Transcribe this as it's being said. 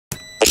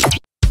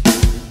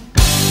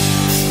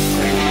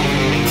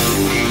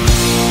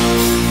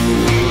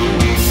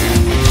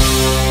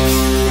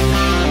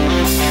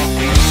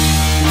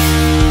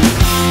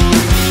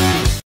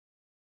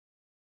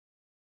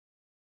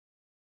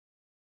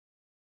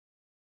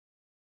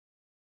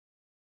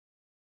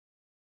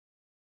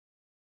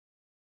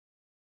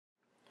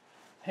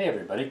Hey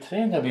everybody,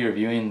 today I'm going to be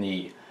reviewing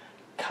the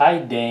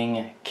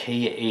KaiDeng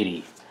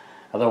K80,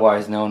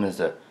 otherwise known as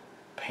the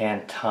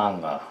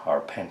Pantonma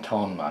or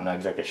Pantonma. I'm not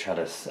exactly sure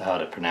how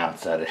to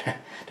pronounce that. It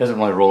doesn't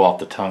really roll off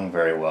the tongue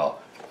very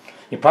well.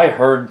 You probably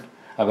heard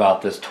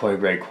about this toy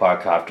grade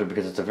quadcopter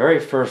because it's the very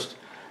first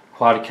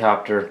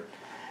quadcopter,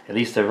 at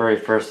least the very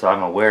first that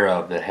I'm aware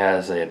of, that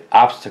has an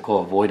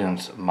obstacle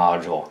avoidance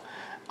module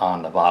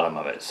on the bottom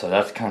of it. So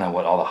that's kind of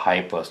what all the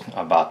hype was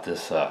about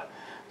this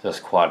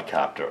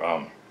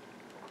quadcopter.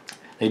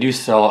 They do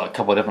sell a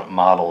couple of different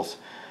models.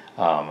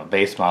 A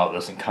base model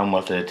doesn't come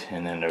with it,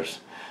 and then there's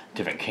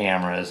different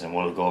cameras, and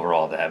we'll go over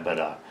all that.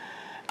 But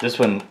this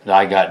one that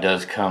I got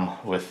does come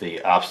with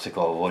the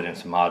obstacle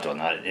avoidance module.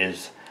 Now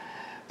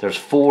there's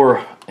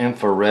 4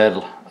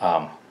 infrared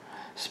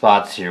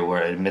spots here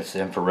where it emits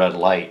the infrared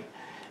light,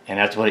 and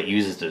that's what it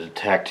uses to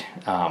detect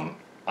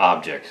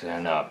objects.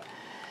 And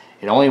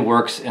it only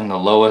works in the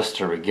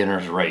lowest or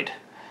beginner's rate.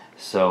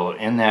 So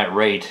in that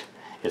rate,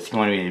 it's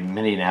going to be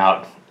emitting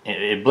out.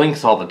 It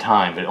blinks all the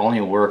time, but it only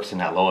works in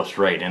that lowest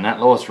rate. And that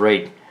lowest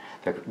rate,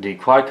 the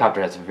quadcopter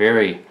has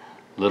very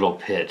little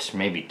pitch,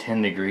 maybe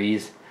 10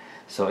 degrees.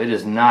 So it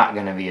is not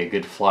going to be a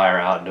good flyer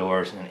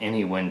outdoors in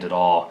any wind at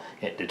all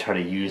to try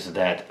to use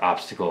that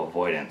obstacle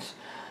avoidance.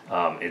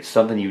 It's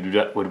something you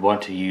would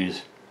want to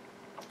use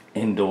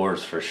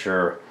indoors for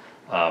sure.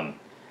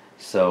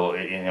 So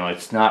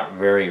it's not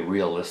very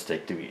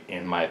realistic,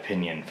 in my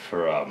opinion,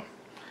 for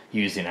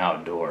using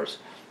outdoors.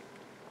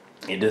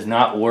 It does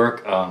not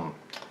work on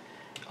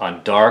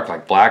dark,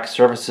 like black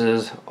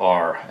surfaces,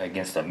 or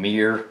against a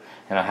mirror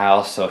in a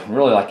house. So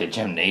really, like a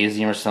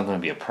gymnasium or something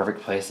would be a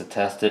perfect place to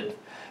test it.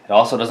 It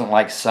also doesn't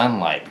like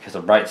sunlight because the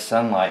bright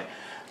sunlight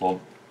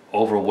will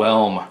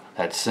overwhelm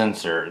that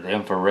sensor, the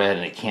infrared,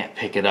 and it can't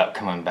pick it up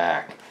coming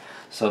back.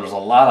 So there's a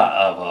lot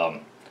of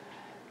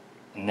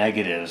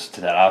negatives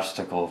to that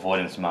obstacle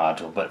avoidance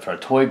module. But for a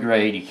toy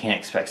grade, you can't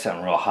expect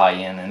something real high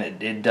end,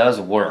 and it does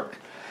work.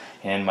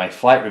 In my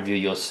flight review,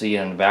 you'll see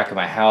in the back of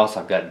my house,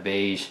 I've got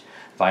beige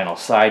vinyl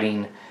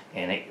siding,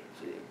 and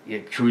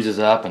it cruises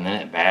up and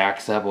then it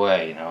backs up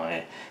away,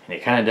 and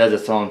it kind of does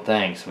its own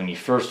thing. So when you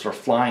first are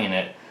flying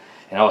it,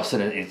 and all of a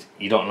sudden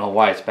you don't know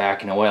why it's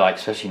backing away, like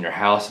especially in your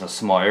house in a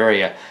small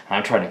area, and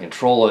I'm trying to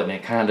control it, and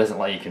it kind of doesn't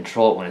let you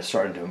control it when it's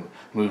starting to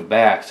move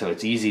back. So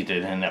it's easy to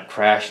end up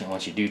crashing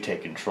once you do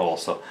take control.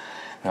 So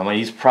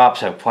these props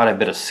have quite a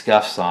bit of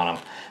scuffs on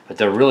them, but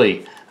they're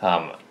really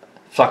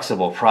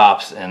flexible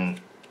props, and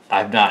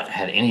I've not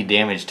had any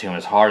damage to them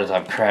as hard as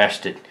I've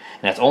crashed it.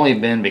 And that's only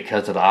been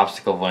because of the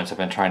obstacle avoidance I've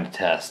been trying to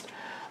test.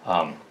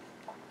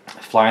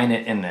 Flying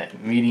it in the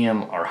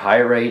medium or high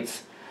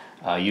rates,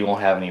 you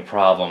won't have any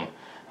problem.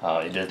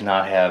 It does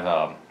not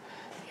have,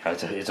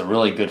 it's a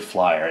really good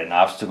flyer, and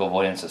obstacle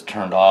avoidance is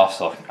turned off,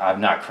 so I've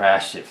not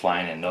crashed it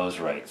flying in those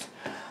rates.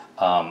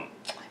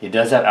 It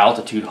does have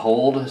altitude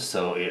hold,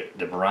 so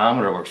the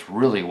barometer works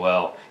really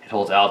well. It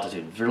holds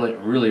altitude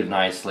really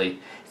nicely.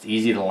 It's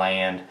easy to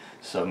land.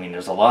 So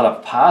there's a lot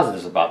of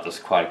positives about this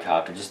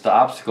quadcopter. Just the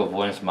obstacle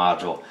avoidance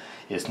module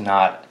is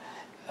not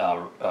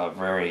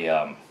very,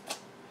 I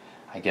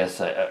guess,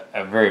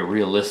 a very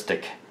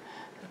realistic.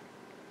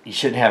 You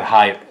shouldn't have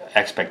high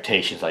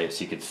expectations, I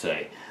guess you could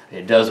say.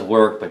 It does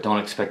work, but don't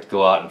expect to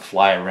go out and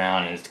fly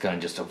around and it's going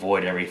to just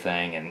avoid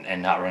everything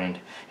and not run.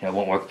 It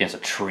won't work against a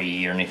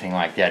tree or anything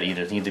like that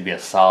either. It needs to be a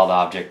solid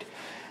object,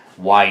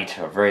 white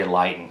or very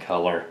light in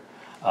color.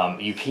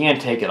 You can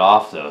take it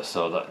off though,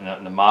 so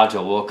the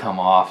module will come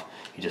off.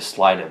 You just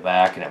slide it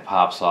back and it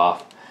pops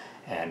off,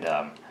 and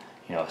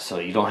so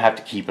you don't have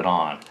to keep it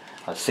on.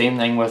 Same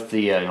thing with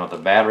the the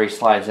battery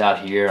slides out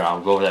here.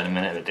 I'll go over that in a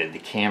minute. But the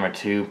camera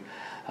too,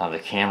 the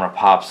camera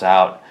pops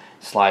out,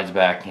 slides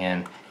back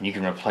in, and you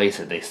can replace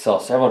it. They sell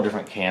several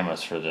different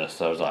cameras for this.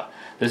 So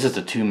this is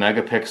the 2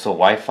 megapixel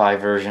Wi-Fi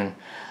version.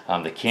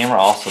 The camera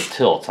also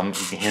tilts. You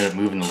can hear it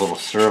moving the little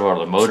servo or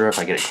the motor if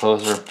I get it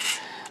closer.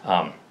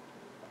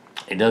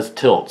 It does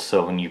tilt,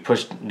 so when you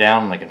push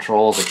down on the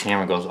controls, the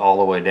camera goes all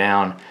the way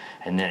down,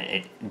 and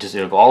then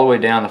it'll go all the way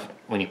down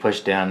when you push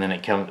down, and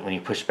then when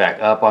you push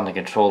back up on the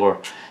controller,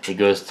 it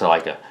goes to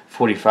like a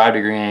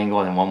 45-degree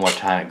angle, and then one more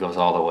time it goes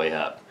all the way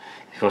up.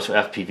 Of course, for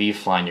FPV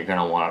flying, you're going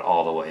to want it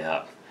all the way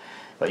up.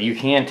 But you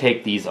can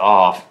take these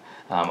off.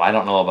 I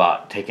don't know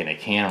about taking a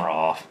camera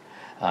off.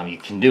 You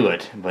can do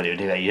it, but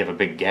you have a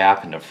big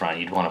gap in the front.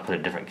 You'd want to put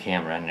a different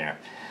camera in there.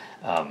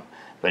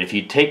 But if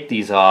you take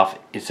these off,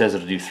 it says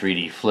it'll do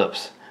 3D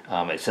flips.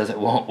 It says it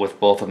won't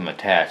with both of them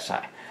attached.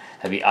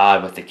 That'd be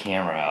odd with the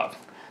camera out.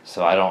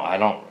 So I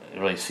don't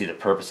really see the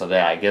purpose of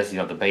that. I guess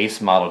the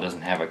base model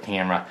doesn't have a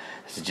camera.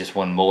 This is just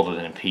one molded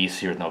in a piece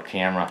here with no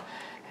camera,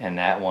 and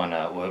that one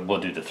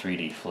will do the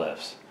 3D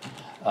flips.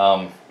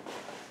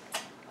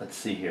 Let's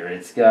see here.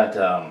 It's got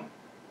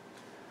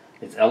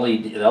it's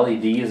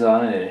LEDs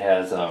on it. It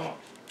has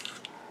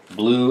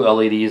blue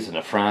LEDs in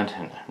the front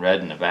and red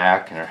in the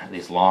back, and there are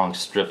these long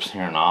strips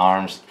here in the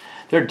arms.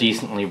 They're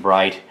decently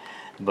bright,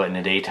 but in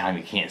the daytime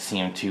you can't see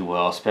them too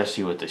well,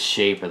 especially with the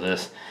shape of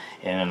this.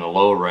 And in the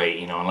low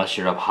rate, unless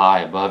you're up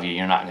high above you,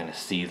 you're not going to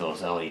see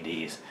those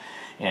LEDs.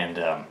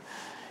 And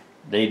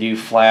They do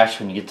flash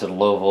when you get to the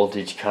low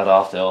voltage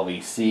cutoff, the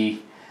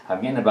LVC.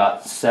 I'm getting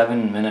about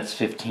 7 minutes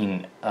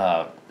 15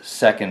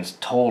 seconds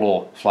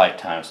total flight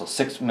time. So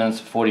 6 minutes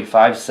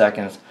 45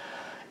 seconds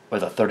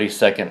with a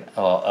 30-second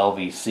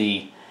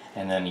LVC,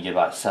 and then you get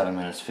about 7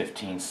 minutes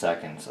 15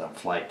 seconds of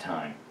flight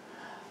time.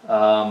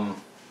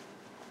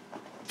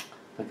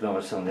 Looking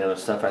over some of the other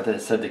stuff, I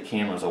said the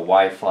camera is a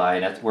Wi-Fi,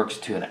 and that works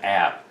to an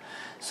app.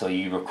 So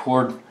you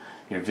record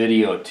your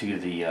video to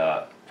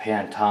the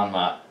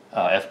Pantonma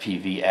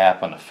FPV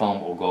app on the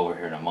phone. We'll go over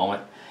here in a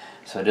moment.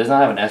 So it does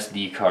not have an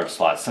SD card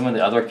slot. Some of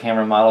the other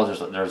camera models,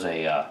 there's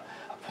a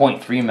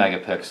 0.3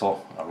 megapixel,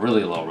 a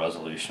really low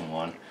resolution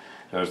one.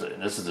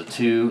 This is a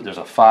 2. There's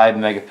a 5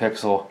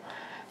 megapixel,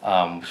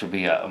 which would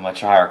be a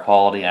much higher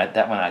quality.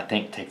 That one I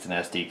think takes an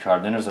SD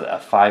card. Then there's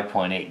a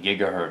 5.8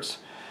 gigahertz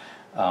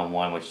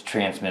one, which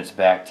transmits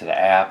back to the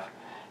app,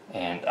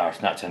 and or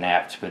not to an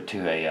app, but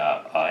to a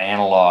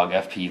analog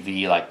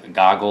FPV like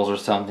goggles or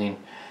something.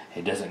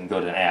 It doesn't go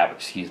to an app.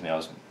 Excuse me,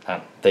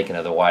 I'm thinking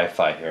of the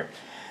Wi-Fi here,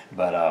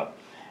 but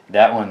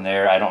that one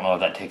there, I don't know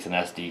if that takes an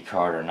SD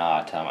card or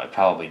not. It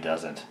probably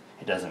doesn't.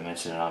 It doesn't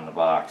mention it on the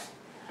box.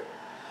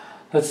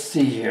 Let's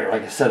see here.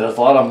 Like I said, there's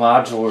a lot of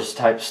modulars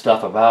type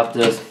stuff about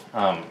this.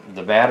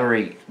 The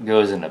battery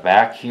goes in the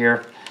back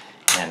here,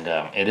 and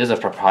it is a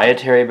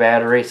proprietary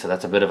battery, so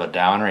that's a bit of a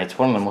downer. It's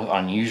one of the most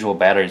unusual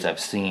batteries I've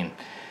seen.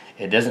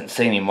 It doesn't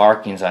say any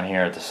markings on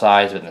here at the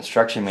size, but the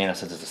instruction manual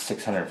says it's a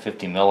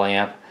 650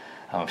 milliamp.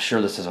 I'm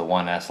sure this is a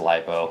 1S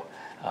LiPo,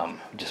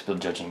 just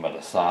judging by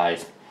the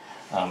size.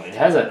 It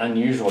has an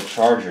unusual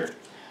charger.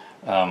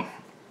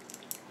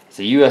 It's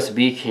a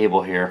USB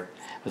cable here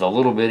with a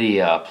little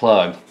bitty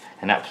plug,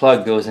 and that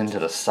plug goes into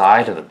the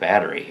side of the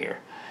battery here.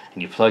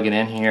 And you plug it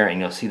in here, and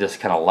you'll see this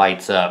kind of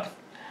lights up.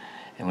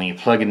 And when you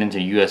plug it into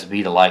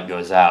USB, the light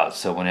goes out.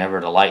 So whenever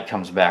the light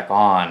comes back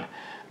on,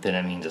 then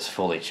it means it's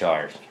fully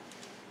charged.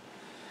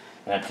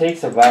 And it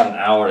takes about an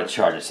hour to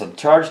charge it. So the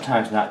charge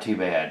time's not too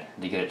bad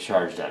to get it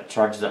charged up. It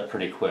charges up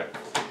pretty quick.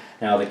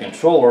 Now the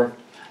controller,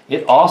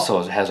 it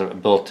also has a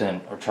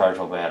built-in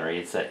rechargeable battery.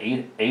 It's an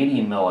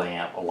 80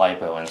 milliamp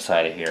LiPo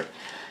inside of here.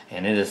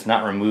 And it is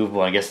not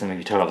removable. I guess maybe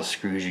you took all the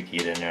screws you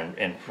get in there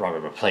and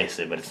probably replace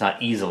it, but it's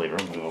not easily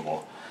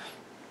removable.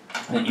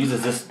 And it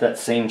uses that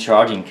same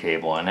charging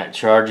cable, and that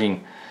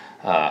charging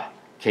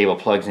cable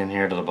plugs in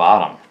here to the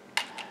bottom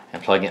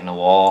and plug it in the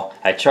wall.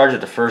 I charged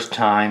it the first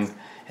time,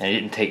 and it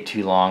didn't take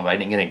too long, but I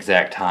didn't get an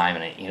exact time.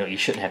 And you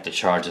shouldn't have to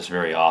charge this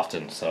very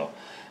often, so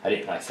I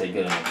didn't, like I say,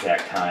 get an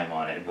exact time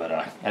on it. But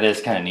it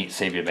is kind of neat to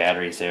save your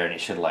batteries there, and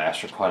it should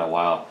last for quite a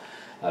while.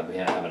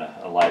 Having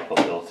a LiPo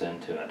built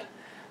into it.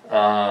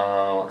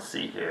 Let's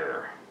see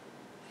here.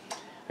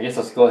 I guess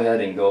let's go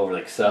ahead and go over the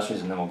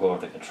accessories, and then we'll go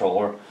over the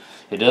controller.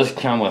 It does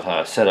come with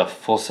a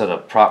full set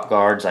of prop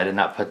guards. I did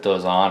not put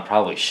those on.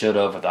 Probably should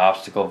have with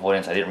obstacle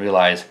avoidance. I didn't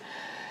realize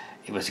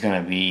it was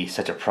going to be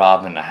such a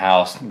problem in the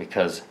house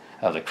because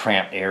of the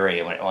cramped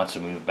area when it wants to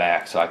move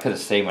back. So I could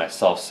have saved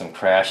myself some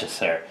crashes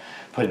there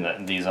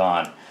putting these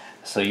on.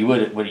 So you are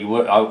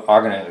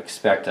going to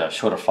expect a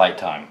shorter flight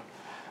time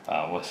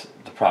with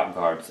the prop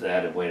guards, the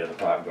added weight of the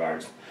prop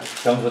guards.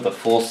 Comes with a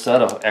full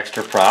set of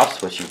extra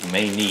props, which you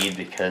may need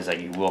because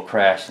you will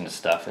crash into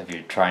stuff if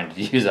you're trying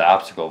to use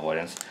obstacle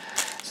avoidance.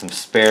 Some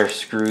spare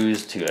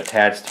screws to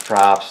attach the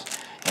props,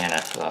 and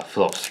a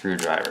Phillips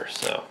screwdriver.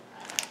 So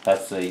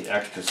that's the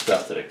extra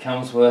stuff that it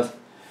comes with.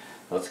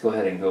 Let's go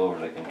ahead and go over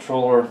the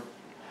controller.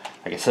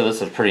 Like I said, this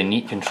is a pretty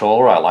neat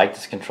controller. I like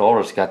this controller.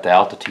 It's got the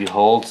altitude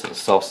hold, so the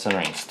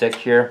self-centering stick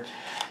here.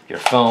 Your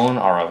phone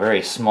or a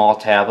very small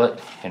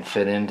tablet can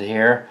fit into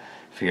here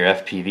for your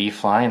FPV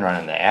flying,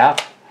 running the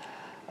app.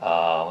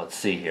 Let's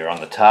see here on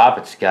the top,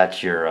 it's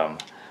got your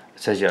it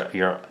says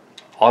your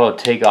auto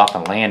takeoff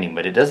and landing,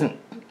 but it doesn't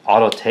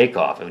auto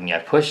takeoff. When you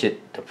push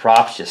it, the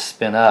props just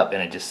spin up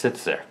and it just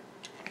sits there.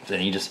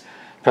 Then you just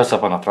press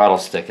up on the throttle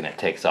stick and it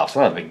takes off. It's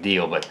not a big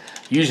deal, but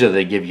usually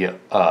they give you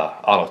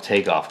auto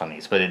takeoff on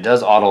these, but it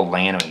does auto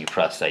land when you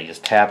press that. You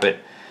just tap it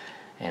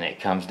and it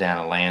comes down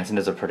and lands and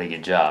does a pretty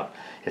good job.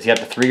 It's got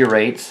the 3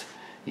 rates.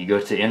 You go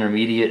to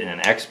intermediate and an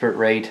expert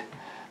rate,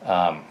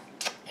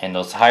 and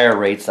those higher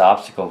rates, the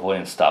obstacle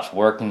avoidance stops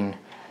working.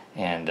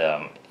 And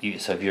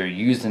so if you're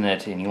using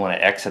it and you want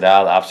to exit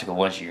out of the obstacle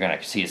avoidance, you're going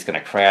to see it's going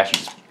to crash. You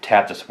just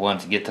tap this one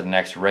to get to the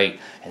next rate,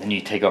 and then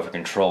you take over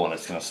control, and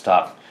it's going to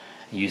stop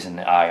using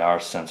the IR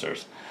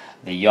sensors.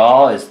 The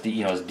yaw is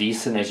is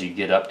decent as you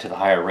get up to the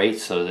higher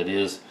rates, so that it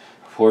is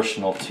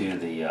proportional to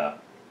the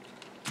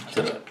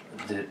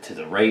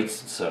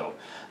rates. So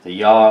the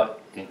yaw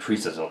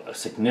increases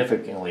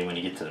significantly when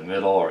you get to the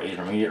middle or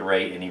intermediate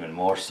rate, and even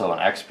more so in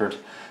expert.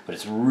 But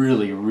it's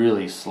really,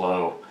 really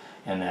slow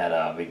in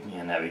that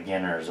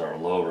beginners or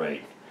low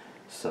rate.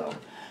 So,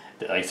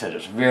 like I said,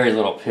 there's very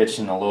little pitch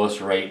in the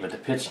lowest rate, but the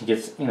pitch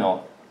gets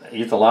it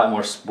gets a lot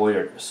more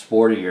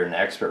sportier in the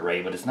expert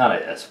rate. But it's not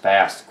as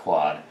fast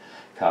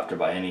quadcopter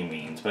by any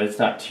means. But it's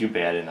not too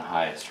bad in the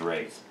highest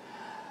rates.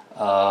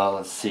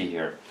 Let's see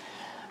here.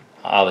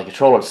 The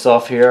controller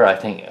itself here, I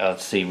think.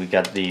 Let's see, we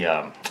got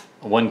the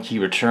one key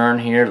return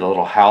here, the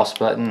little house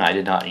button. I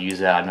did not use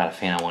that. I'm not a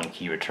fan of one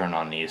key return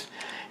on these.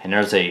 And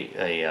there's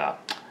a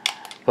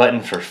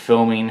button for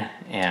filming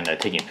and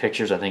taking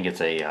pictures. I think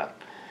it's a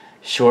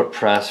short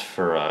press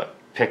for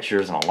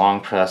pictures and a long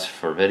press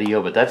for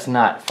video, but that's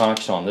not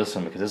functional on this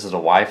one because this is a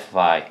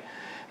Wi-Fi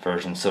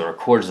version, so it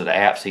records to the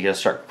app, so you gotta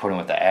start recording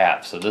with the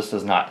app. So this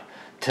does not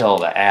tell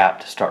the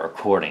app to start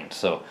recording.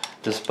 So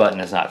this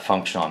button is not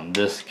functional on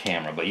this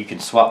camera, but you can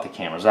swap the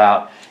cameras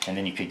out and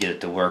then you could get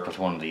it to work with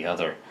one of the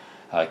other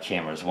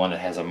cameras, one that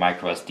has a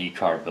micro SD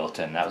card built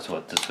in. That was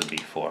what this would be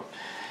for.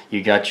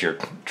 You got your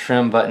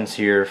trim buttons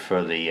here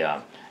for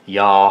the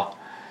yaw,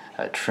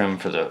 trim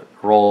for the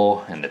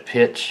roll and the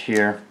pitch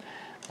here.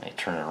 Let me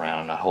turn it around.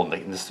 I'm not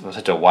holding this was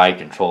such a wide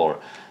controller.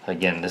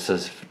 Again, this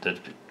is the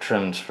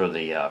trims for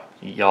the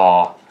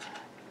yaw,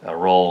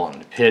 roll,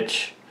 and the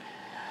pitch.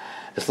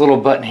 This little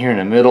button here in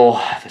the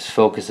middle, this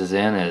focuses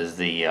in, is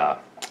the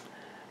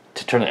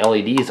to turn the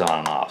LEDs on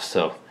and off.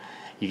 So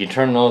you can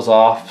turn those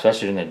off,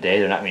 especially during the day.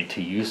 They're not really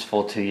too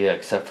useful to you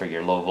except for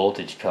your low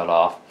voltage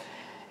cutoff.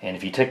 And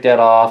if you took that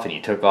off and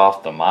you took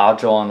off the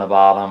module on the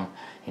bottom,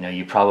 you know,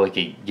 you probably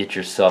could get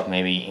yourself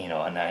maybe, you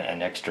know,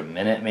 an extra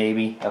minute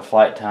maybe of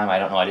flight time. I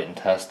don't know, I didn't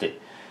test it.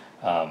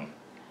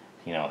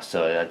 You know,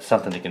 so that's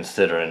something to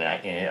consider.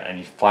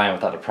 And flying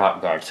without the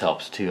prop guards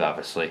helps too,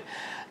 obviously.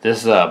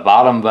 This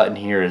bottom button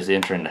here is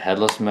entering the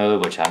headless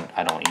mode, which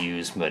I don't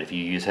use, but if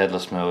you use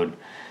headless mode,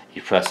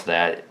 you press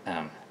that.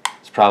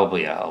 It's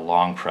probably a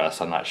long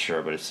press, I'm not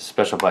sure, but it's a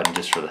special button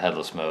just for the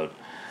headless mode.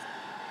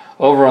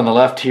 Over on the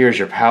left here is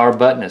your power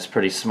button. It's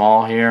pretty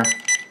small here,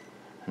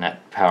 and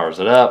that powers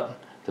it up.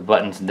 The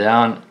buttons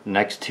down,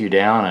 next two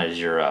down is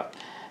your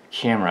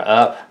camera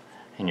up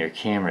and your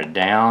camera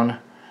down.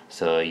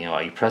 So you know,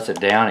 you press it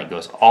down, it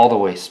goes all the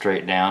way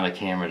straight down, the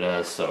camera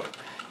does. So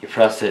you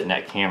press it and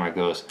that camera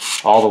goes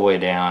all the way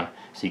down,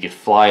 so you could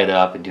fly it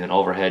up and do an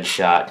overhead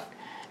shot.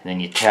 And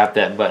then you tap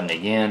that button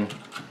again.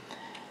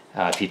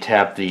 If you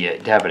tap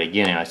it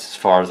again, and it's as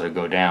far as it'll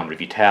go down. But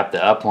if you tap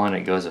the up one,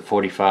 it goes to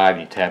 45.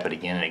 And you tap it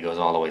again, and it goes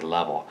all the way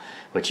level.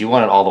 But you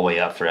want it all the way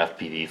up for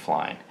FPV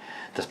flying.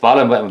 This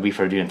bottom button would be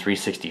for doing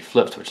 360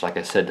 flips, which, like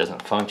I said,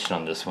 doesn't function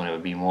on this one. It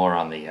would be more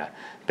on the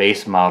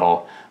base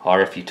model, or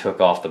if you took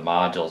off the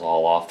modules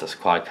all off this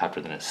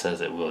quadcopter, then it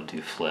says it will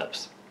do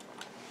flips.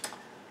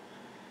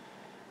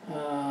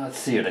 Let's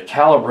see here, to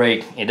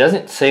calibrate, it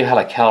doesn't say how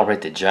to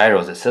calibrate the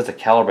gyros. It says to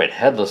calibrate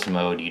headless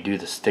mode, you do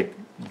the stick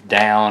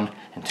down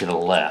and to the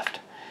left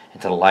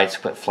until the lights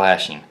quit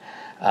flashing.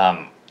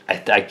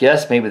 I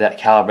guess maybe that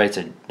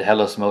calibrates the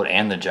headless mode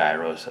and the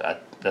gyros.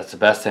 That's the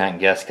best thing I can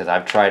guess, because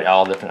I've tried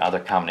all different other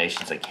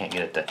combinations. I can't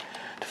get it to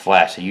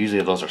flash. So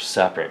usually those are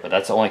separate, but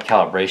that's the only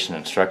calibration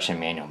instruction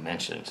manual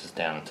mentions, is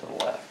down and to the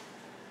left.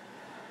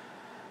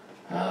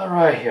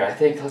 Alright, here, I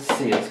think, let's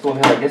see, let's go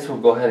ahead. I guess we'll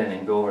go ahead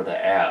and go over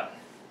the app.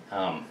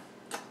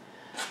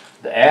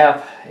 The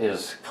app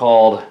is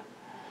called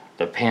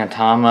the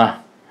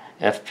Pantonma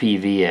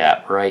FPV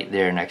app, right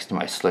there next to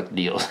my Slick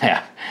Deals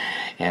app.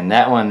 And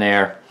that one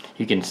there,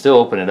 you can still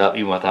open it up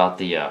even without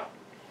the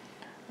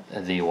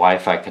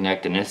Wi-Fi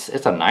connect, and it's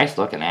a nice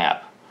looking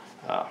app.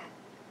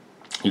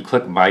 You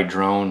click My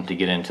Drone to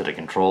get into the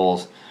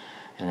controls,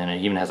 and then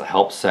it even has a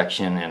help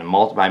section, and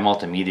by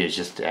multimedia is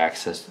just to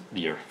access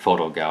your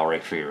photo gallery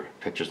for your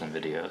pictures and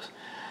videos.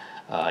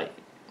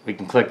 We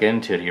can click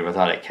into it here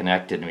without it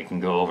connected, and we can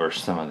go over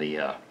some of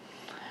the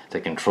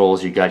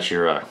controls. You got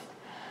your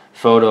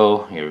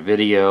photo, your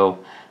video.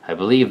 I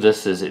believe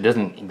this is, it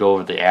doesn't go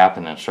over the app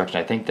and the instruction.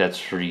 I think that's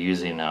for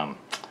using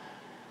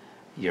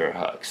your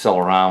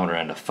accelerometer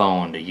and the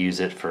phone to use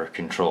it for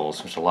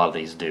controls, which a lot of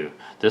these do.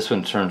 This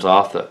one turns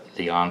off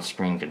the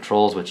on-screen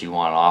controls, which you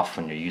want off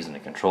when you're using the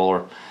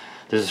controller.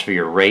 This is for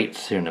your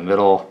rates here in the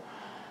middle.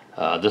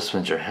 This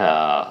one's your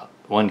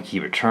one key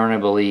return, I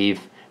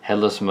believe.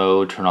 Headless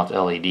mode, turn off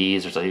the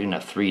LEDs. There's even a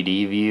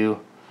 3D view,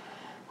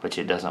 which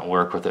it doesn't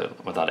work with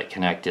it without it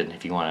connected.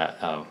 If you want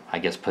to, I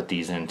guess, put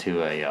these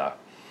into a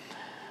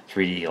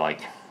 3D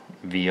like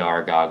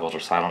VR goggles, or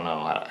so, I don't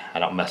know. I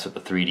don't mess with the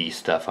 3D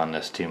stuff on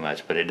this too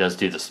much, but it does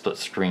do the split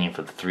screen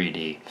for the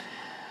 3D.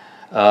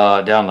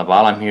 Down the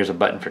bottom here's a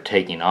button for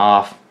taking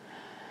off.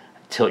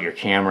 Tilt your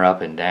camera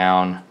up and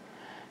down,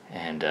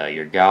 and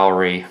your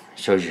gallery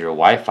shows you your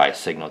Wi-Fi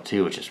signal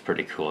too, which is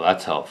pretty cool.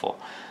 That's helpful.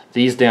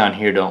 These down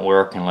here don't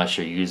work unless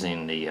you're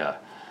using the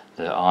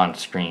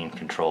on-screen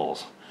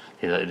controls.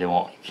 They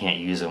won't. You can't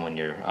use them when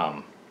you're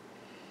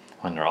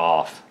when they're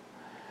off.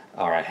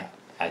 All right.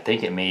 I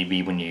think it may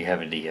be when you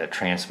have the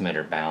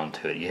transmitter bound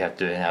to it. You have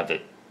to have the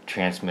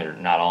transmitter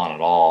not on at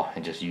all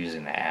and just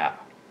using the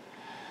app.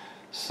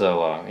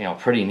 So you know,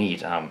 pretty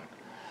neat.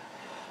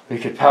 We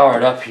could power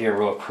it up here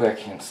real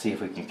quick and see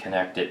if we can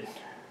connect it.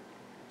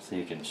 So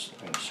you can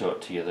show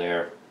it to you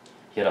there.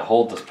 You got to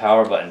hold this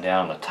power button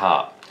down on the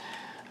top.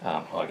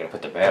 Well, I got to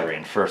put the battery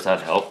in first.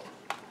 That'd help.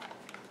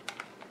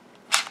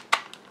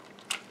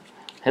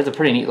 It has a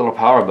pretty neat little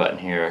power button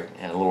here,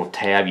 and a little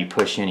tab you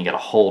push in. You got to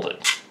hold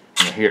it.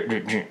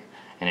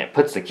 And it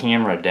puts the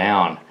camera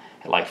down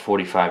at like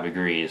 45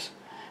 degrees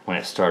when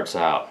it starts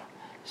out.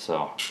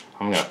 So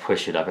I'm going to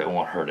push it up. It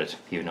won't hurt it,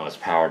 even though it's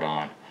powered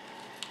on.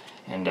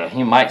 And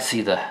you might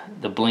see the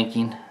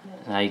blinking.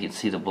 Now you can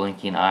see the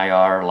blinking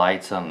IR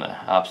lights on the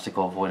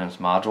obstacle avoidance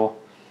module.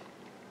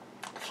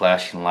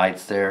 Flashing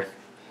lights there.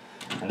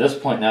 At this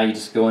point now you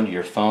just go into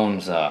your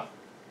phone's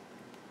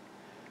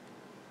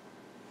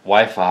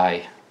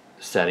Wi-Fi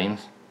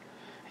settings,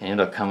 and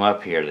it'll come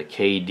up here, the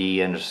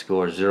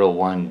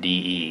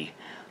KD_01DE.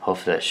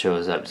 Hopefully that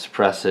shows up. Just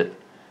press it,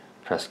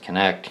 press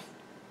connect,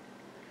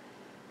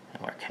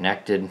 and we're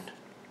connected.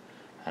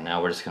 And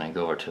now we're just going to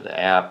go over to the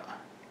app,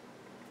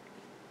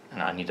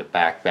 and I need to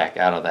back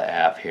out of the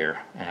app here,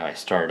 and if I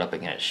start it up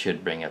again it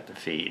should bring up the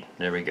feed.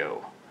 There we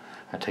go.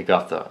 I take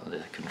off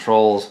the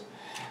controls,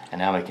 and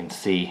now we can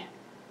see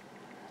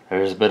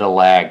there's a bit of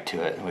lag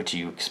to it, which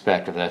you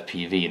expect with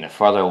FPV, and the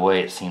farther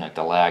away it seemed like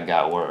the lag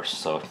got worse.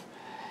 So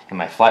in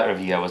my flight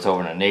review I was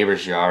over in a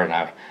neighbor's yard, and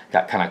I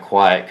got kind of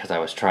quiet because I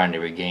was trying to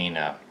regain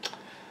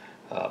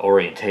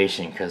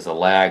orientation, because the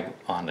lag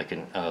on the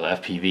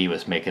FPV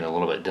was making it a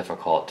little bit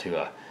difficult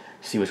to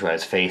see which way I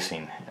was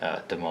facing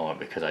at the moment,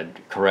 because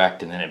I'd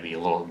correct and then it'd be a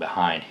little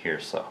behind here.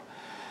 So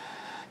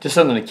just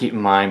something to keep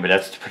in mind, but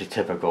that's pretty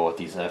typical with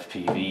these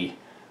FPV,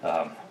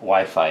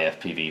 Wi-Fi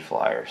FPV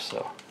flyers.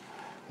 So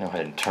go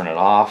ahead and turn it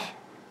off.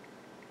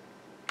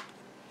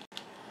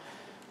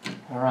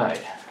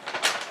 Alright.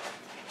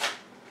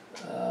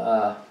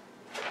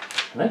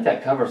 I think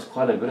that covers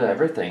quite a bit of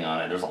everything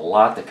on it. There's a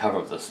lot to cover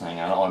with this thing.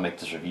 I don't want to make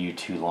this review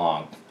too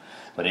long.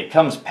 But it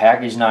comes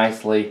packaged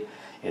nicely.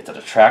 It's an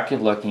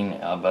attractive looking,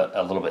 but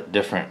a little bit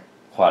different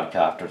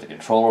quadcopter. The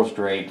controller's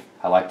great.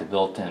 I like the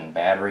built-in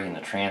battery and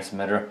the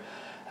transmitter.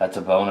 That's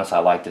a bonus. I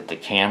like that the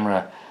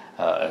camera,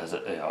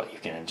 you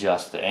can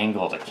adjust the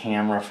angle of the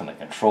camera from the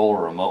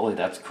controller remotely.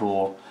 That's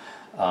cool.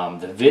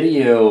 The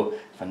video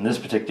from this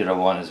particular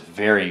one is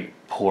very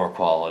poor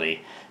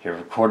quality. Here,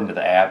 according to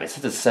the app, it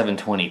says it's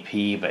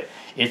 720p, but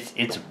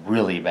it's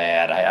really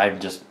bad. I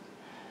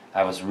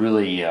was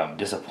really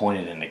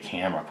disappointed in the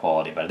camera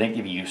quality. But I think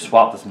if you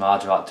swap this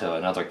module out to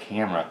another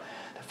camera,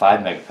 the 5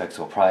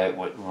 megapixel, probably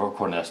what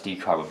recording an SD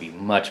card would be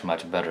much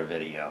better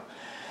video.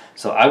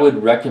 So I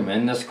would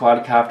recommend this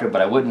quadcopter,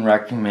 but I wouldn't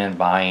recommend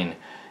buying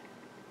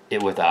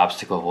it with the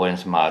obstacle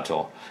avoidance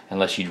module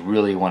unless you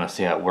really want to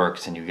see how it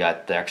works and you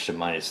got the extra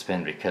money to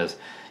spend, because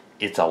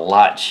it's a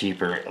lot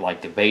cheaper.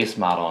 Like the base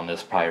model on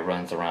this probably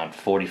runs around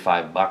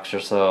 45 bucks or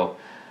so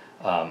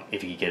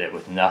if you get it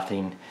with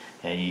nothing,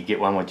 and you get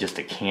one with just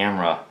a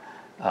camera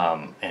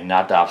and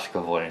not the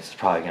obstacle avoidance, it's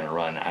probably going to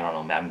run, I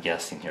don't know, I'm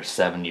guessing here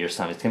 70 or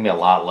something. It's going to be a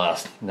lot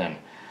less than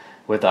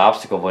with the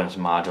obstacle avoidance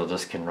module.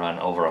 This can run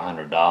over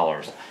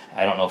 $100.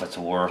 I don't know if it's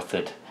worth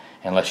it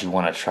unless you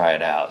want to try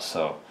it out.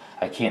 So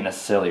I can't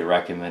necessarily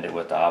recommend it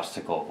with the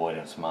obstacle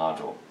avoidance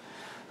module.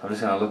 I'm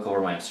just going to look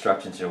over my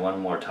instructions here one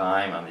more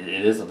time. I mean,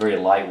 it is a very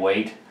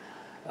lightweight.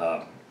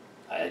 I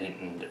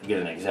didn't get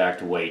an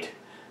exact weight.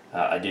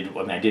 I did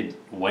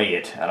weigh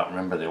it. I don't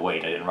remember the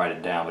weight. I didn't write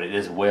it down, but it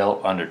is well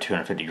under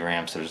 250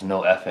 grams. So there's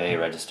no FAA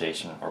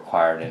registration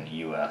required in the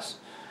U.S.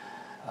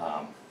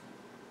 I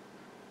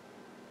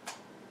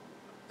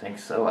think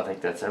so. I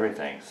think that's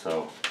everything.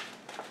 So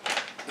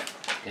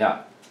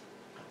yeah,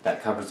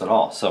 that covers it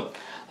all. So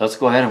let's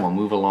go ahead and we'll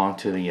move along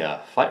to the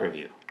flight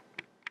review.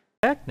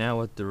 Back now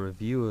with the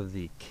review of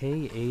the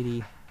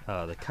K80,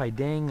 the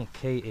KaiDeng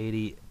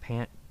K80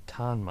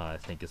 Pantonma, I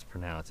think it's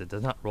pronounced. It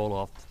does not roll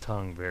off the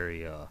tongue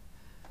very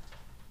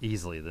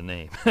easily, the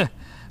name.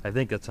 I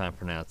think that's how I'm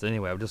pronounced.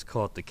 Anyway, I'll just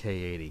call it the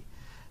K80.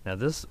 Now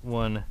this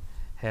one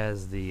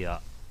has the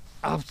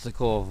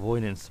obstacle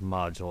avoidance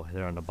module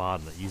there on the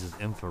bottom that uses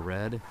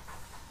infrared,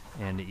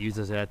 and it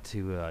uses that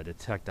to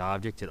detect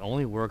objects. It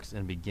only works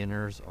in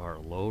beginners or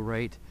low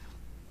rate.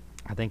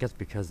 I think that's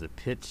because the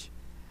pitch,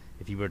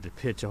 if you were to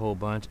pitch a whole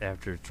bunch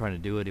after trying to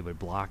do it, it would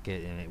block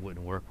it and it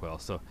wouldn't work well.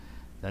 So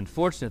the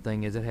unfortunate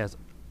thing is it has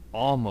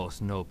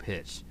almost no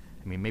pitch.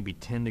 I mean, maybe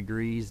 10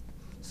 degrees.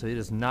 So it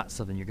is not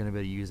something you're going to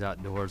be able to use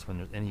outdoors when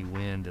there's any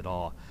wind at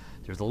all.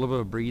 There's a little bit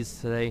of breeze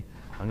today.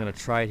 I'm going to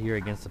try it here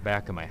against the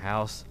back of my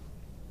house.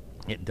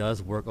 It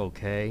does work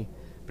okay,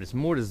 but it's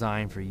more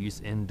designed for use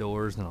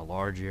indoors in a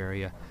large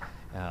area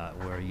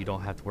where you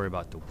don't have to worry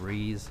about the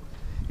breeze.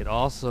 It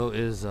also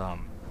is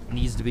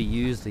needs to be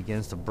used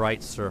against a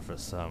bright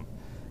surface.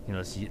 You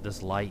know,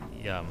 this light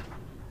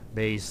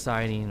beige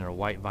siding or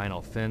white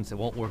vinyl fence. It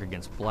won't work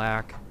against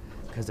black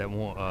because it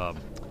won't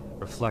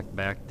reflect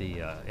back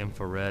the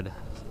infrared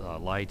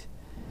light,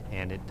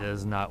 and it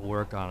does not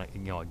work on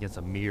against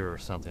a mirror or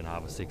something,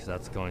 obviously, because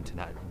that's going to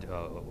not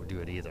do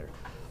it either.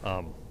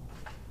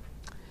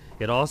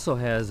 It also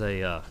has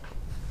the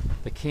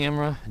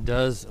camera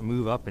does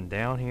move up and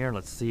down here.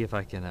 Let's see if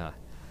I can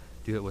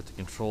do it with the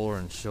controller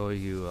and show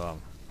you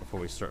before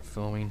we start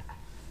filming.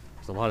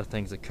 There's a lot of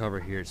things to cover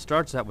here. It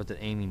starts out with it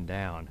aiming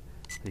down.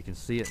 You can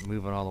see it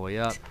moving all the way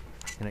up,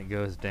 and it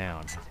goes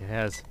down. It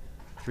has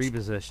 3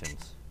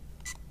 positions.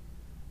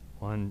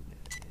 One,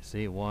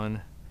 see,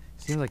 one,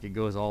 seems like it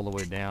goes all the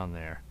way down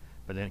there,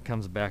 but then it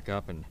comes back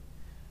up in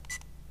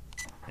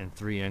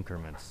 3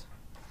 increments.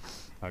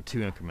 or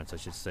 2 increments I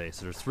should say.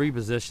 So there's 3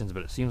 positions,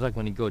 but it seems like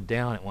when you go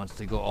down it wants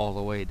to go all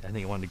the way. I think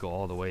it wanted to go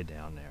all the way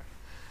down there.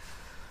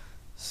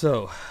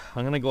 So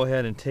I'm going to go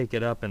ahead and take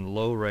it up in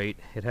low rate.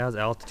 It has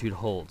altitude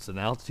holds, and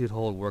altitude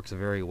hold works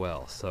very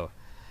well. So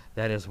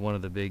that is one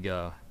of the big,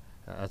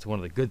 that's one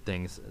of the good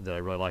things that I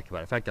really like about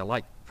it. In fact, I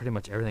like pretty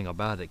much everything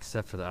about it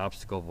except for the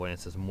obstacle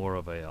avoidance. Is more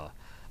of a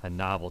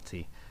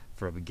novelty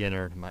for a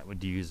beginner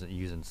to use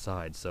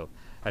inside. So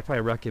I'd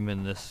probably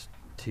recommend this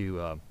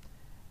to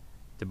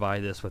buy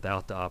this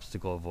without the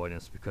obstacle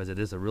avoidance, because it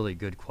is a really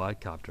good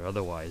quadcopter.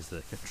 Otherwise,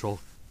 the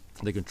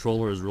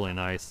controller is really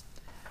nice.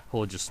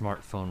 Holds your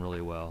smartphone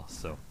really well.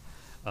 So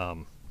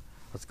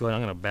let's go ahead.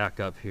 I'm going to back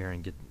up here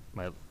and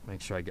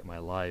make sure I get my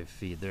live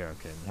feed there.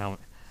 Okay, now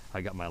I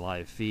got my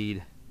live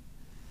feed.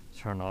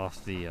 Turn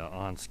off the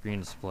on-screen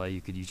display. You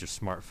could use your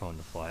smartphone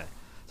to fly it.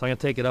 So I'm going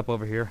to take it up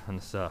over here and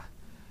let's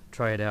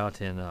try it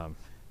out in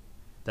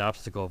the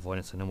obstacle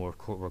avoidance, and then we'll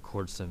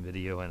record some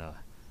video and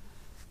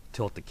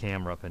tilt the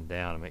camera up and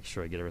down and make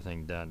sure I get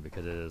everything done,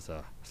 because it's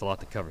a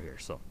lot to cover here.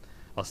 So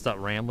I'll stop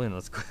rambling and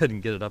let's go ahead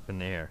and get it up in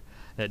the air.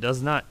 And it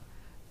does not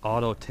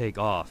auto take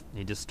off.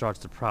 It just starts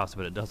the props,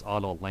 but it does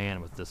auto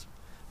land with this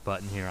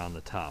button here on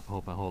the top. I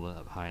hope I'm holding it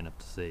up high enough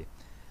to see.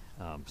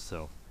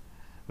 So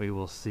we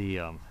will see.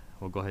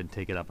 We'll go ahead and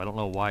take it up. I don't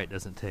know why it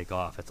doesn't take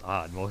off. It's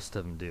odd. Most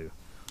of them do.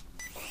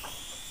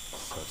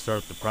 So start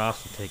up the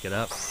props and take it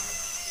up.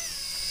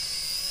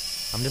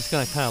 I'm just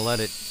going to kind of let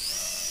it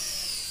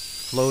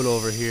float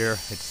over here.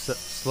 It's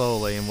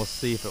slowly, and we'll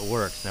see if it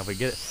works. Now, if we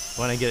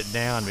want to get it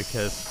down,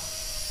 because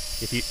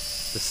the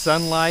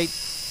sunlight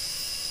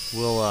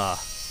will.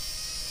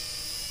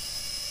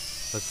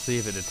 Let's see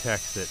if it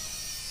detects it.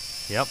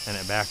 Yep, and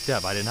it backed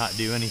up. I did not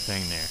do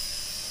anything there.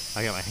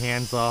 I got my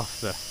hands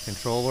off the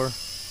controller,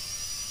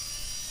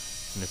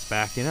 and it's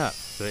backing up.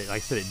 So like I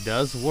said, it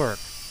does work,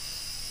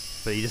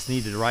 but you just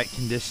need the right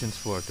conditions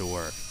for it to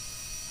work.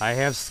 I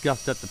have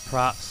scuffed up the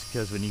props,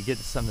 because when you get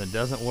to something that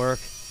doesn't work,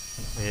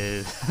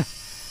 it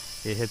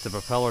hits the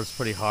propellers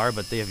pretty hard,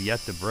 but they have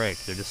yet to break.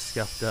 They're just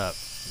scuffed up.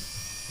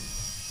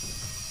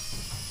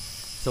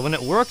 So when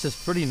it works,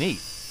 it's pretty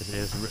neat.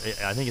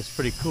 I think it's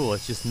pretty cool.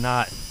 It's just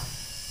not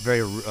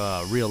very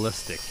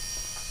realistic.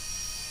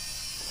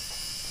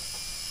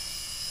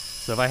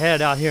 So if I had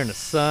it out here in the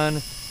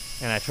sun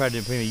and I tried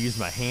to maybe use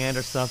my hand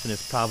or something,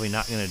 it's probably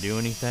not going to do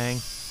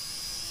anything.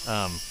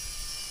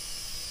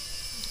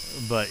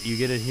 But you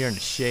get it here in the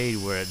shade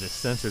where the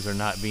sensors are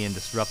not being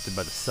disrupted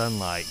by the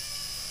sunlight,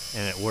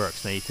 and it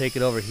works. Now you take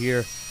it over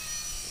here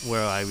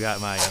where I've got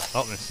my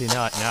see,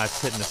 now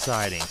it's hitting the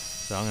siding.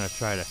 So I'm going to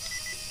try to.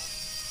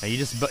 Now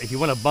if you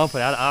want to bump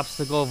it out of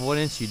obstacle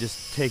avoidance, you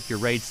just take your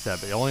rates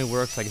up. It only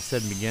works, like I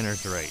said, in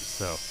beginner's rate.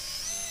 So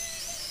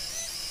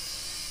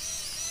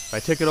if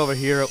I took it over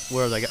here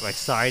where I got my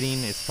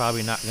siding, it's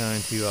probably not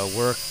going to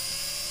work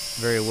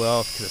very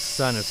well, because the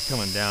sun is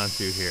coming down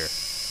through here.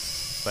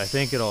 But I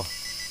think it'll.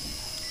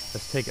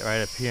 Let's take it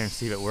right up here and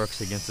see if it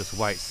works against this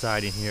white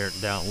siding here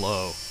down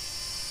low.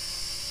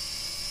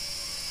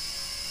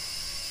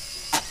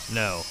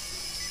 No.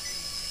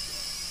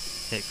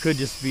 It could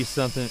just be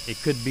something. It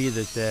could be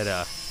that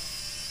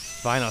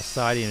vinyl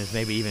siding is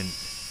maybe even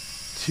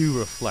too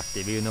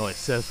reflective, even though it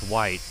says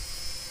white.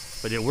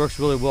 But it works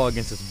really well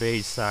against this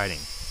beige siding.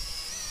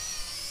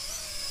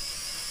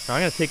 Now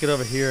I'm going to take it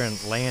over here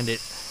and land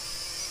it.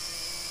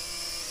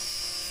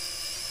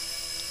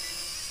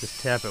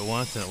 Just tap it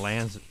once and it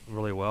lands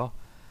really well.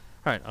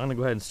 Alright, I'm going to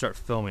go ahead and start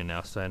filming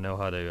now, so I know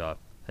how to I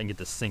can get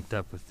this synced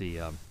up with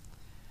the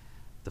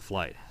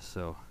flight.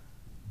 So,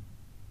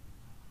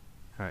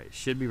 alright, it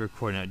should be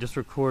recording. Now, it just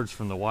records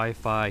from the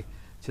Wi-Fi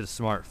to the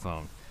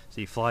smartphone.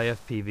 So you fly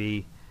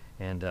FPV,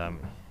 and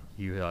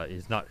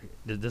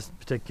this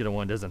particular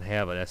one doesn't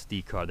have an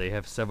SD card. They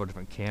have several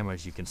different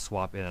cameras you can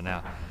swap in and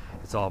out.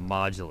 It's all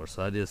modular,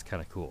 so that is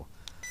kind of cool.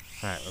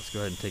 Alright, let's go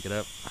ahead and take it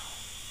up.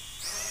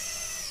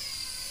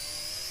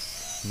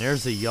 And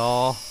there's the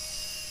yaw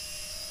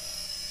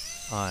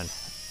on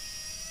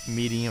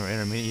medium or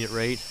intermediate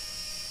rate.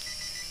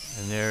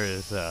 And there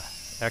is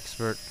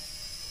expert.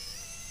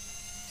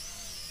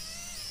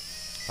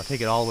 I'll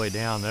take it all the way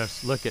down.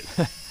 Let's look at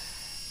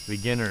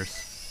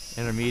beginners,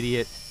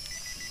 intermediate,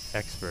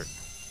 expert.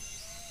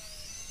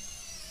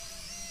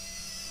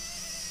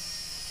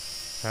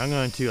 I'm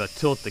going to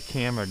tilt the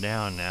camera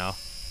down now,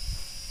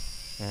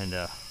 and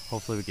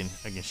hopefully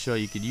I can show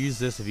you. You could use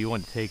this if you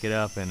want to take it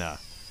up and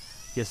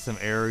get some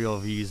aerial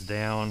views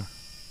down.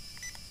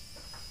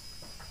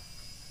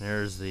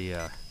 There's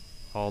the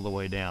all the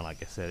way down.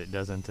 Like I said, it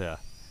doesn't. Yeah,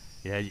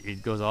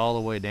 it goes all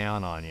the way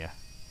down on you.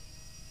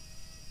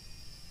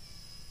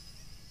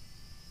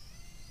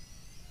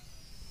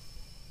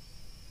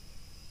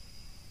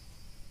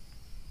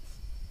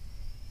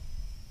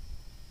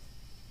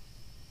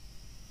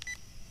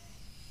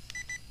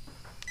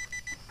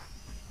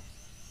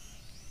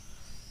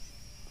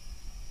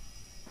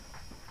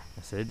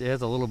 It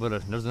has a little bit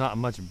of, there's not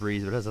much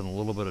breeze, but it has a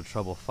little bit of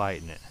trouble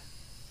fighting it.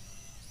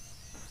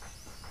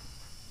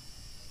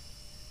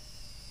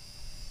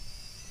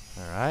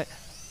 Alright.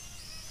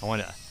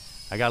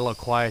 I got a little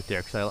quiet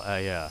there because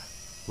I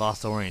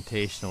lost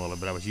orientation a little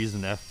bit. I was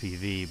using the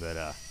FPV,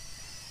 but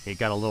it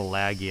got a little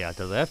laggy out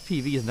there. The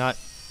FPV is not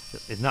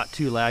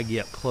too laggy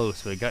up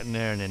close, but it got in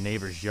there in the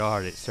neighbor's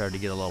yard. It started to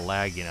get a little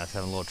laggy, and I was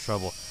having a little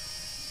trouble.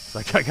 So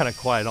I got kind of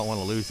quiet. I don't want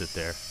to lose it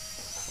there.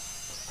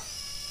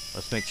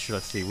 Let's make sure.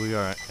 Let's see. We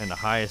are in the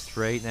highest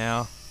rate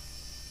now.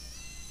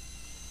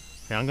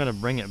 Okay, I'm going to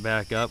bring it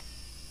back up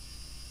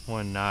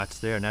 1 notch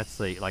there, and that's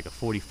like a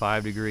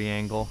 45-degree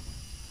angle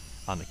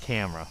on the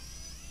camera.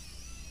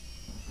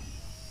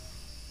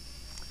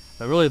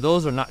 But really,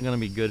 those are not going to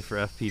be good for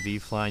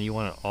FPV flying. You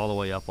want it all the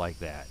way up like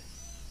that.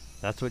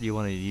 That's what you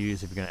want to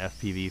use if you're going to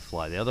FPV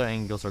fly. The other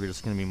angles are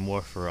just going to be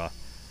more for,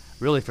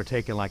 really for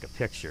taking like a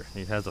picture.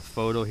 It has a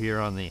photo here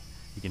on the,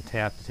 you can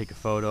tap to take a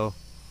photo.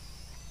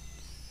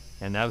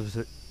 And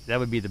that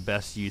would be the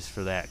best use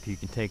for that, because you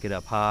can take it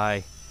up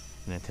high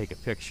and then take a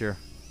picture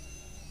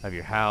of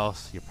your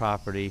house, your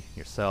property,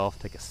 yourself,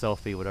 take a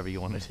selfie, whatever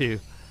you want to do.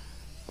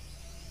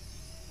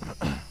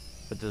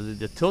 But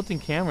the tilting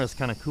camera is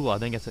kind of cool. I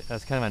think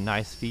that's kind of a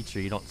nice feature.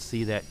 You don't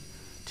see that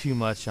too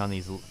much on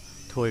these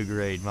toy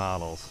grade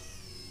models.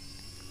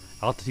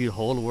 Altitude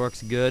hold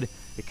works good.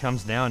 It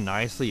comes down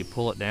nicely. You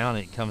pull it down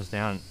and it comes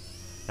down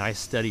nice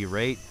steady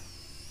rate.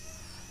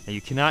 And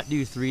you cannot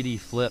do 3D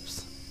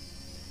flips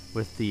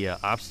with the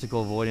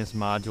obstacle avoidance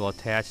module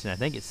attached, and I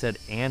think it said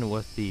and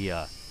with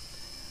the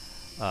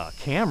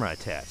camera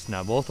attached.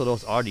 Now both of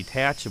those are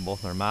detachable.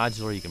 They're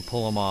modular. You can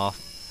pull them off,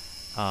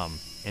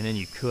 and then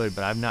you could,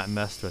 but I've not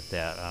messed with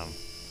that.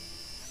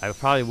 I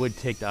probably would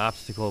take the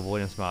obstacle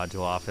avoidance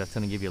module off. That's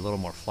going to give you a little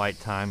more flight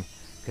time,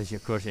 because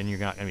of course, and you're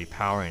not going to be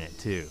powering it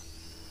too.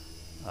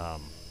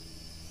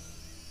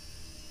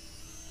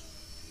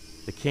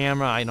 The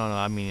camera, I don't know.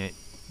 I mean,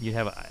 you'd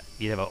have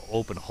an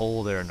open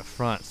hole there in the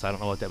front, so I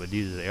don't know what that would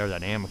do to the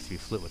aerodynamics if you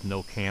flit with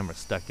no camera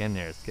stuck in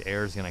there. The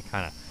air is going to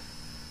kind of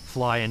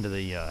fly into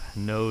the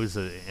nose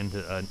into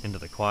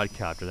the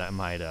quadcopter. That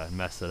might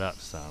mess it up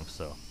some.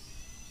 So,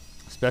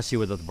 especially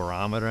with the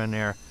barometer in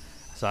there.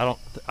 So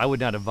I would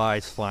not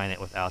advise flying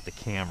it without the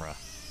camera.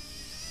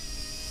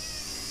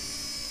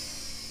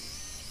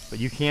 But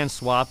you can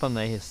swap them.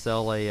 They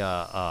sell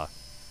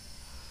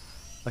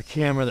a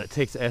camera that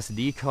takes an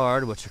SD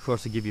card, which of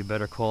course will give you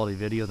better quality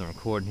video than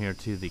recording here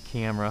to the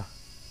camera,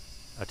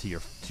 to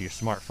your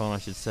smartphone, I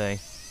should say.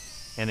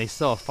 And they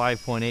sell a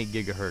 5.8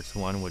 gigahertz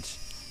one, which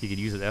you could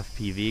use with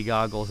FPV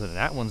goggles, and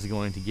that one's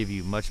going to give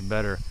you much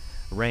better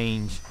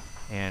range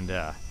and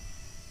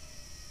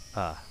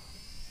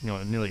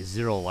nearly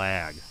zero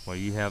lag. Well,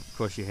 of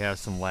course you have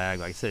some lag.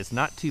 Like I said, it's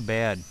not too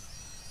bad.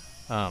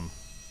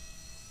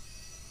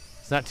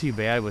 It's not too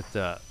bad with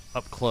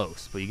up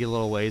close, but you get a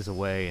little ways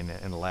away and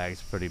the lag's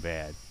pretty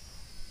bad.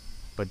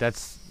 But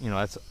that's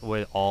the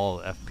way all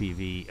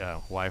FPV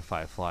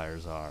Wi-Fi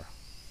flyers are.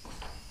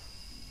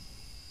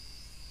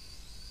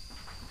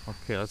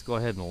 Okay, let's go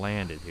ahead and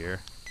land it here.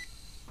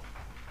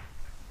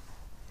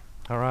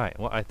 Alright,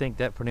 well, I think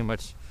that pretty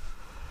much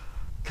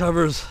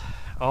covers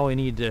all we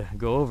need to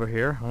go over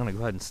here. I'm going to go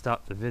ahead and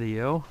stop the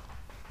video.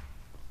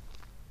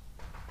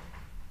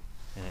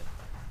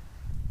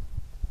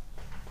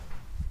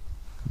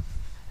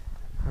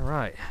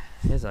 Alright,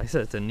 as I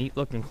said, it's a neat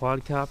looking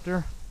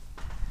quadcopter.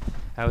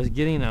 I was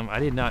getting them, I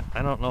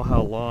don't know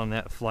how long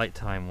that flight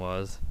time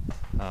was,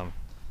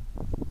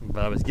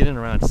 but I was getting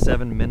around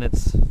 7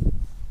 minutes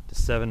to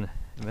 7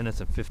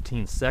 minutes and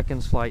 15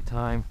 seconds flight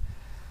time.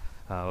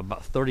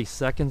 About 30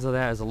 seconds of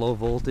that is a low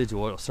voltage,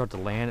 or it'll start to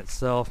land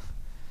itself,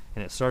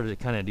 and it started to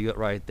kind of do it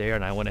right there,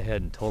 and I went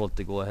ahead and told it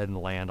to go ahead and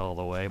land all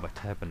the way by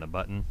tapping the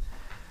button.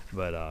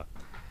 But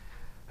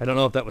I don't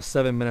know if that was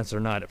 7 minutes or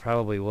not. It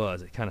probably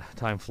was. It kind of,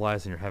 time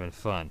flies when you're having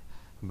fun.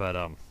 But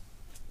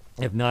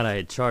if not, I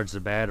had charged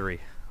the battery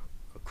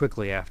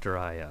quickly after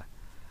I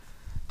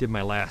did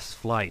my last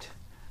flight.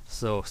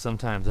 So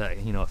sometimes that,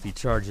 if you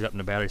charge it up and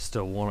the battery's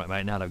still warm, it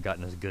might not have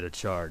gotten as good a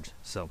charge.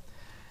 So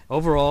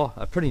overall,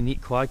 a pretty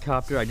neat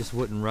quadcopter. I just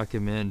wouldn't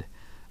recommend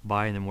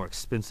buying the more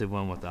expensive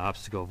one with the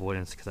obstacle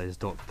avoidance, because I just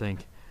don't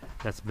think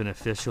that's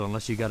beneficial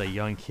unless you got a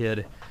young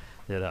kid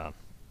that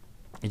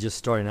you're just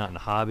starting out in the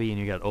hobby and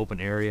you got an open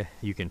area.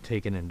 You can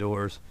take it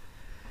indoors,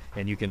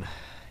 and you can,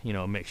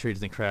 make sure it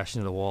doesn't crash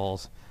into the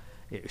walls.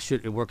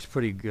 It works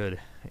pretty good,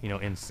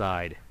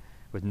 inside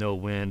with no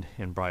wind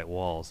and bright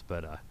walls.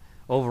 But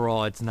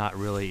overall, it's not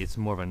really. It's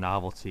more of a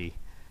novelty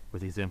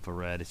with these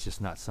infrared. It's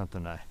just not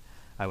something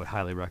I would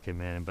highly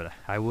recommend. But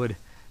I would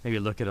maybe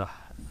look at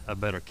a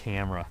better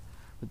camera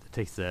that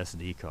takes the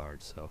SD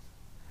card. So.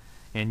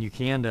 And you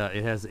can,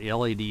 it has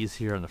LEDs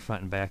here on the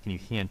front and back, and you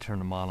can turn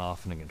them on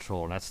off in the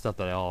controller. And that's stuff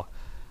that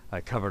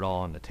I covered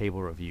all in the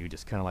table review.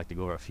 Just kind of like to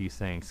go over a few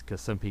things, because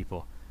some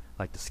people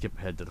like to skip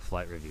ahead to the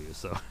flight review.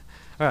 So,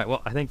 all right,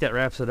 well, I think that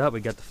wraps it up.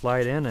 We got the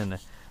flight in, and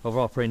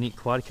overall pretty neat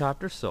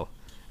quadcopter. So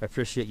I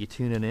appreciate you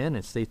tuning in,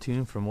 and stay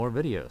tuned for more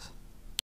videos.